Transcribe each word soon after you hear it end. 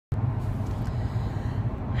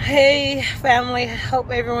Hey family, hope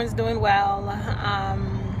everyone's doing well.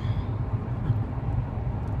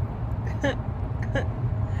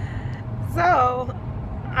 So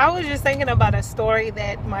I was just thinking about a story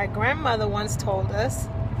that my grandmother once told us,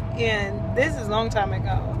 and this is a long time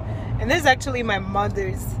ago. And this is actually my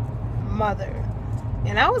mother's mother.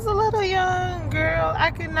 And I was a little young girl. I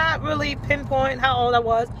could not really pinpoint how old I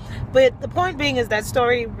was, but the point being is that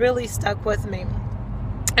story really stuck with me.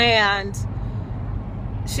 And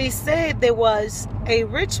she said there was a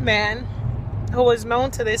rich man who was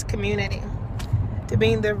known to this community to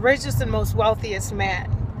being the richest and most wealthiest man.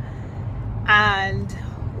 And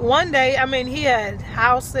one day, he had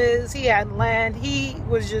houses, he had land, he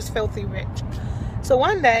was just filthy rich. So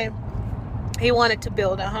one day, he wanted to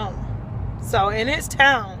build a home. So in his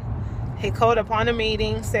town, he called upon a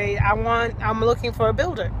meeting, say, I'm looking for a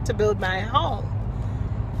builder to build my home.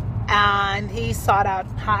 And he sought out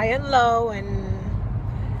high and low and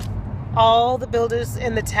all the builders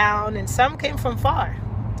in the town, and some came from far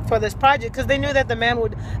for this project because they knew that the man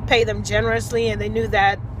would pay them generously, and they knew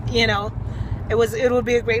that it would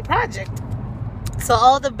be a great project. So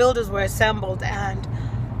all the builders were assembled, and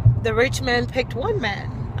the rich man picked one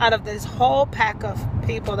man out of this whole pack of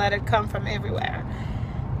people that had come from everywhere.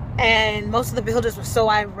 And most of the builders were so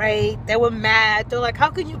irate. They were mad. They're like, how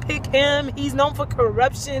can you pick him? He's known for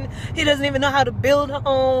corruption. He doesn't even know how to build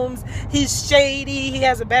homes. He's shady. He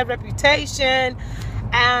has a bad reputation.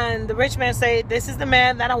 And the rich man said, this is the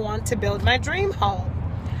man that I want to build my dream home.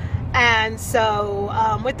 And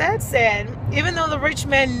so with that said, even though the rich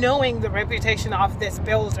man, knowing the reputation of this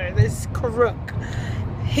builder, this crook,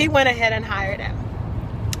 he went ahead and hired him.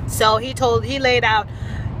 So he laid out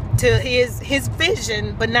to his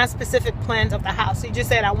vision, but not specific plans of the house. He just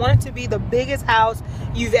said, I want it to be the biggest house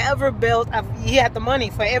you've ever built. He had the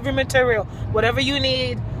money for every material, whatever you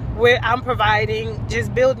need, where I'm providing.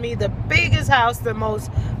 Just build me the biggest house, the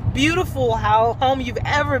most beautiful home you've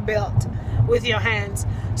ever built with your hands.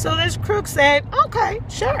 So this crook said, okay,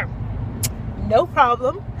 sure, no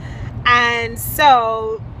problem. And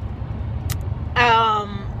so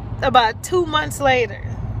about 2 months later,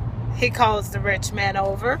 he calls the rich man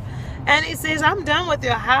over and he says, I'm done with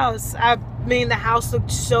your house. The house looked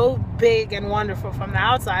so big and wonderful from the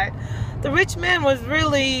outside. The rich man was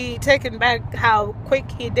really taken back how quick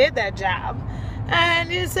he did that job. And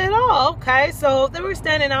he said, oh, okay. So they were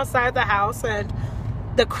standing outside the house, and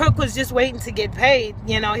the crook was just waiting to get paid.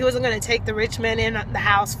 He wasn't going to take the rich man in the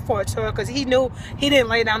house for a tour because he knew he didn't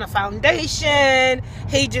lay down a foundation.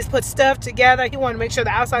 He just put stuff together. He wanted to make sure the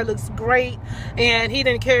outside looks great, and he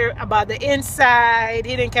didn't care about the inside.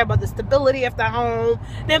 He didn't care about the stability of the home.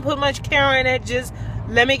 Didn't put much care in it. Just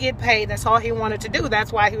let me get paid. That's all he wanted to do.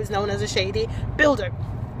 That's why he was known as a shady builder.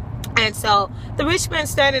 And so the rich man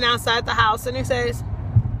standing outside the house, and he says,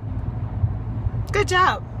 good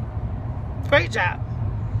job. Great job.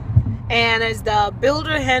 And as the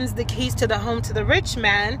builder hands the keys to the home to the rich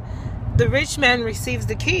man receives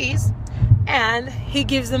the keys and he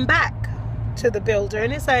gives them back to the builder.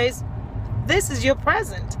 And he says, this is your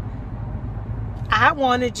present. I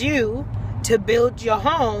wanted you to build your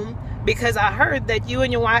home because I heard that you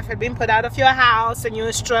and your wife had been put out of your house and you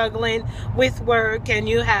were struggling with work and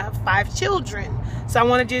you have 5 children. So I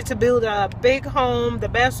wanted you to build a big home, the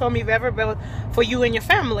best home you've ever built for you and your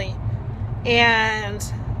family. And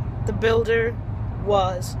the builder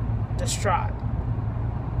was distraught.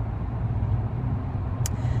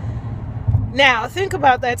 Now, think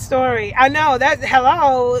about that story. I know,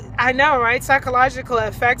 right? Psychological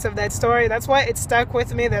effects of that story. That's why it stuck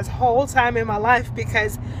with me this whole time in my life,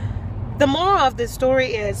 because the moral of this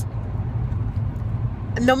story is,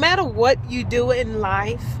 no matter what you do in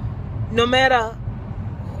life, no matter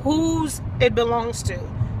whose it belongs to,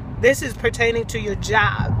 this is pertaining to your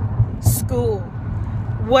job, school,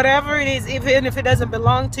 whatever it is, even if it doesn't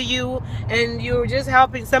belong to you and you're just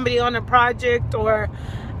helping somebody on a project or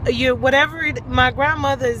my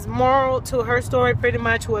grandmother's moral to her story pretty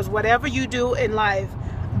much was, whatever you do in life,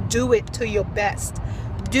 do it to your best.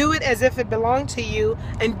 Do it as if it belonged to you,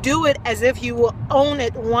 and do it as if you will own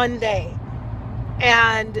it one day.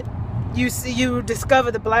 And you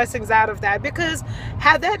discover the blessings out of that. Because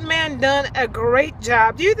had that man done a great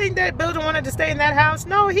job, do you think that builder wanted to stay in that house?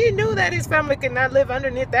 No, he knew that his family could not live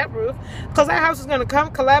underneath that roof, because that house was going to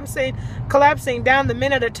come collapsing down the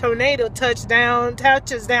minute a tornado touches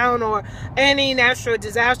down or any natural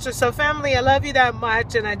disaster. So family, I love you that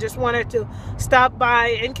much, and I just wanted to stop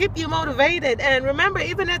by and keep you motivated. And remember,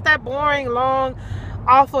 even at that boring, long,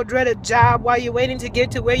 awful, dreaded job, while you're waiting to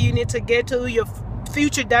get to where you need to get to, your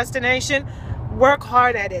future destination, work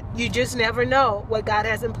hard at it. You just never know what God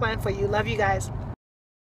has in plan for you. Love you guys.